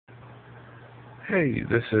Hey,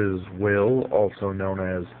 this is Will, also known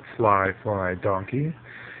as Fly Fly Donkey.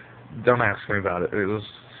 Don't ask me about it. It was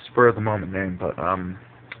spur of the moment name, but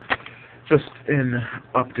just an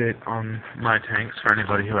update on my tanks for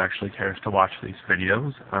anybody who actually cares to watch these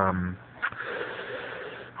videos.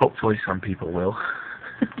 Hopefully some people will.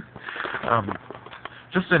 um,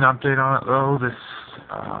 just an update on it though.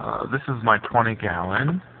 This is my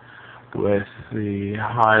 20-gallon with the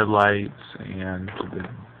highlights and the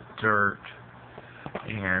dirt.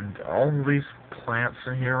 And all of these plants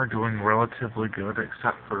in here are doing relatively good,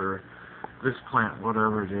 except for this plant,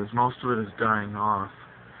 whatever it is. Most of it is dying off,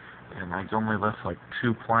 and I only left like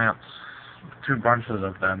two bunches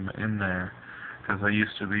of them in there, because they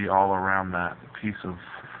used to be all around that piece of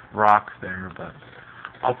rock there, but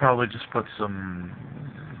I'll probably just put some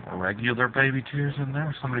regular baby tears in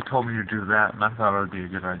there. Somebody told me to do that, and I thought it would be a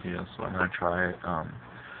good idea, so I'm going to try it. I'm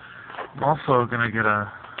also going to get a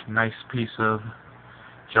nice piece of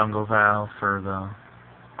jungle valve for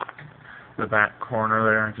the back corner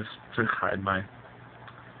there, just to hide my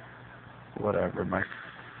my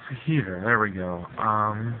heater. There we go.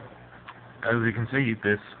 As you can see,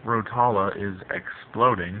 this Rotala is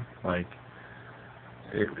exploding. Like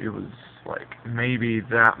it was like maybe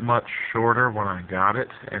that much shorter when I got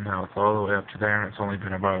it, and now it's all the way up to there, and it's only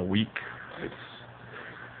been about a week. It's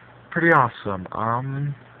pretty awesome.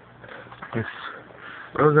 This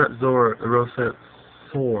Rosette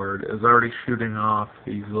Sword is already shooting off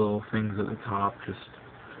these little things at the top, just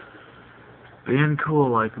being cool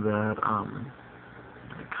like that.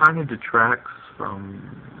 It kind of detracts from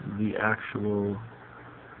the actual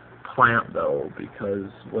plant though,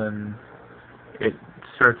 because when it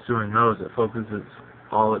starts doing those, it focuses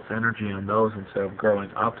all its energy on those instead of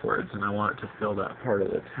growing upwards, and I want it to fill that part of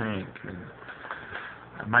the tank. And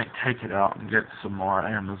I might take it out and get some more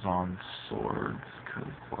Amazon swords,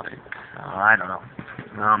 because, I don't know.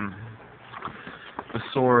 The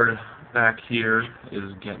sword back here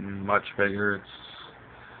is getting much bigger. It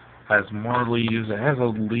has more leaves. It has a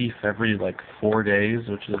leaf every, 4 days,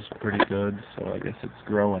 which is pretty good, so I guess it's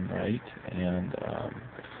growing right. And,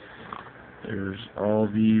 there's all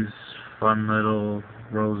these fun little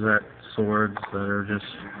rosette swords that are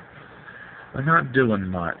they're not doing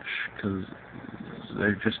much, because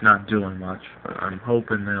they're just not doing much, but I'm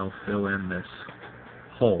hoping they'll fill in this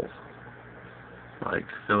hole.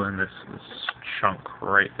 Fill in this chunk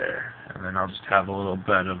right there, and then I'll just have a little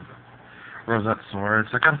bed of rosette swords.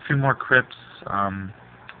 I got a few more crypts. I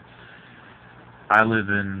live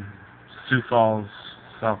in Sioux Falls,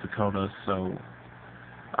 South Dakota, so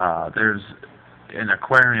there's an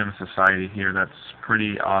aquarium society here that's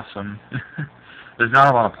pretty awesome. There's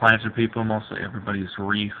not a lot of planted people, mostly everybody's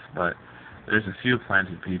reef, but there's a few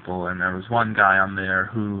planted people, and there was one guy on there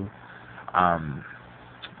who,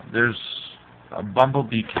 there's a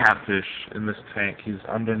bumblebee catfish in this tank. He's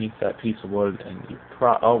underneath that piece of wood, and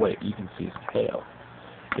oh wait, you can see his tail.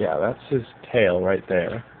 Yeah, that's his tail right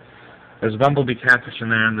there. There's a bumblebee catfish in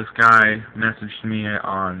there, and this guy messaged me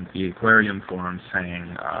on the aquarium forum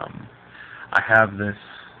saying, I have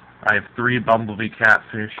 3 bumblebee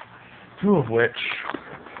catfish, 2 of which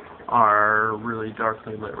are really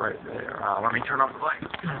darkly lit right there. Let me turn off the light.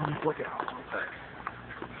 Look out.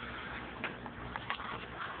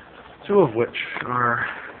 2 of which are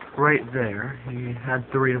right there. He had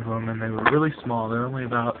 3 of them, and they were really small. They're only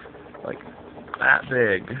about, that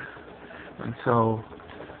big. And so,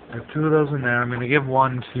 I have 2 of those in there. I'm going to give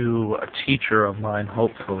one to a teacher of mine,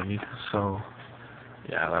 hopefully. So,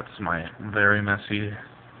 yeah, that's my very messy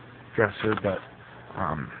dresser, but,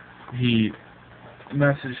 he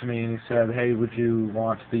messaged me and he said, hey, would you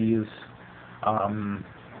want these,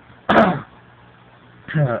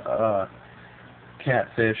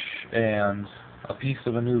 catfish and a piece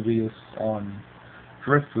of Anubias on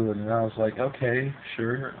driftwood? And I was like, okay,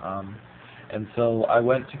 sure. And so I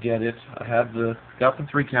went to get it. I got the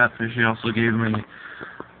 3 catfish. He also gave me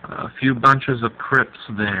a few bunches of crypts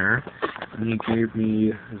there, and he gave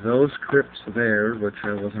me those crypts there, which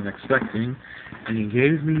I wasn't expecting, and he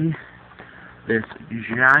gave me this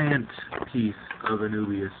giant piece of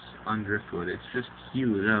Anubias on driftwood. It's just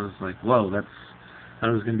huge. I was like, whoa, that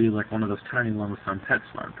was going to be like one of those tiny ones on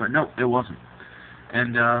PetSmart, but no, it wasn't.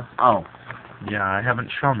 And, oh, yeah, I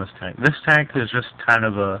haven't shown this tank. This tank is just kind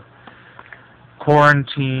of a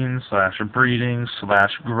quarantine / breeding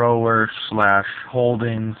 / grower /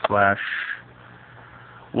 holding /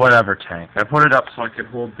 whatever tank. I put it up so I could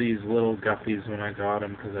hold these little guppies when I got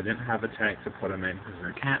them, because I didn't have a tank to put them in, because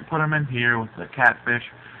I can't put them in here with the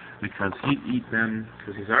catfish, because he'd eat them,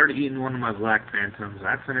 because he's already eaten one of my black phantoms.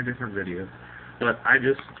 That's in a different video. But I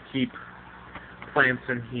just keep plants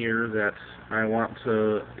in here that I want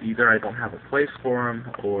to, either I don't have a place for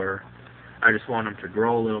them, or I just want them to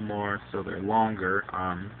grow a little more so they're longer.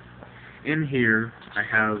 In here, I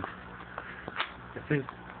have, I think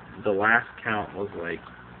the last count was like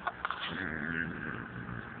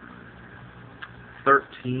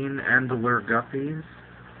 13 Andalure guppies.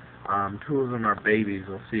 2 of them are babies.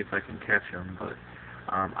 I'll see if I can catch them. But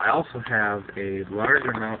I also have a large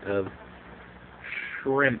amount of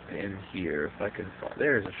shrimp in here. If I can find,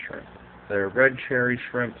 there's a shrimp. They're red cherry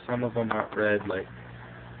shrimp. Some of them aren't red, like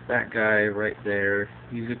that guy right there.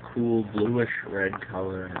 He's a cool bluish red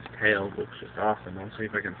color, and his tail looks just awesome. I'll see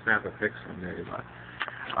if I can snap a pic someday. But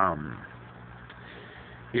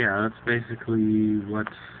yeah, that's basically what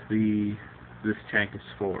this tank is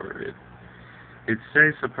for. It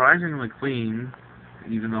stays surprisingly clean,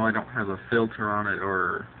 even though I don't have a filter on it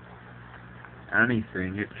or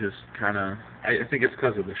anything. It just kind of, I think it's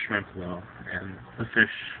because of the shrimp though, and the fish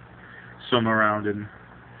swim around and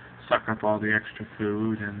suck up all the extra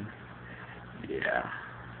food, and yeah,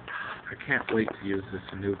 I can't wait to use this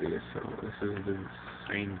Anubias. So this is an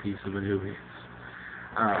insane piece of Anubias.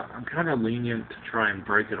 I'm kind of lenient to try and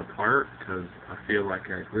break it apart because I feel like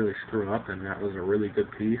I really screwed up, and that was a really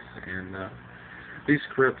good piece. And these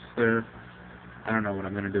crypts, I don't know what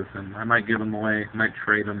I'm going to do with them. I might give them away, I might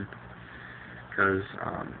trade them, because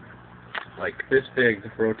like this big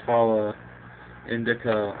Rotala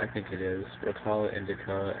indica, I think it is, Rotala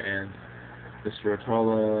indica, and this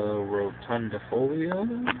Rotala rotundifolia,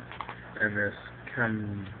 and this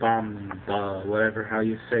Cambamba, whatever, how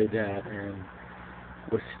you say that, and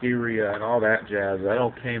Wisteria and all that jazz. That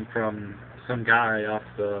all came from some guy off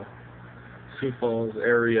the Sioux Falls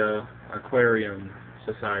area aquarium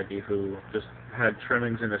society who just had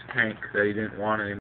trimmings in his tank that he didn't want anymore.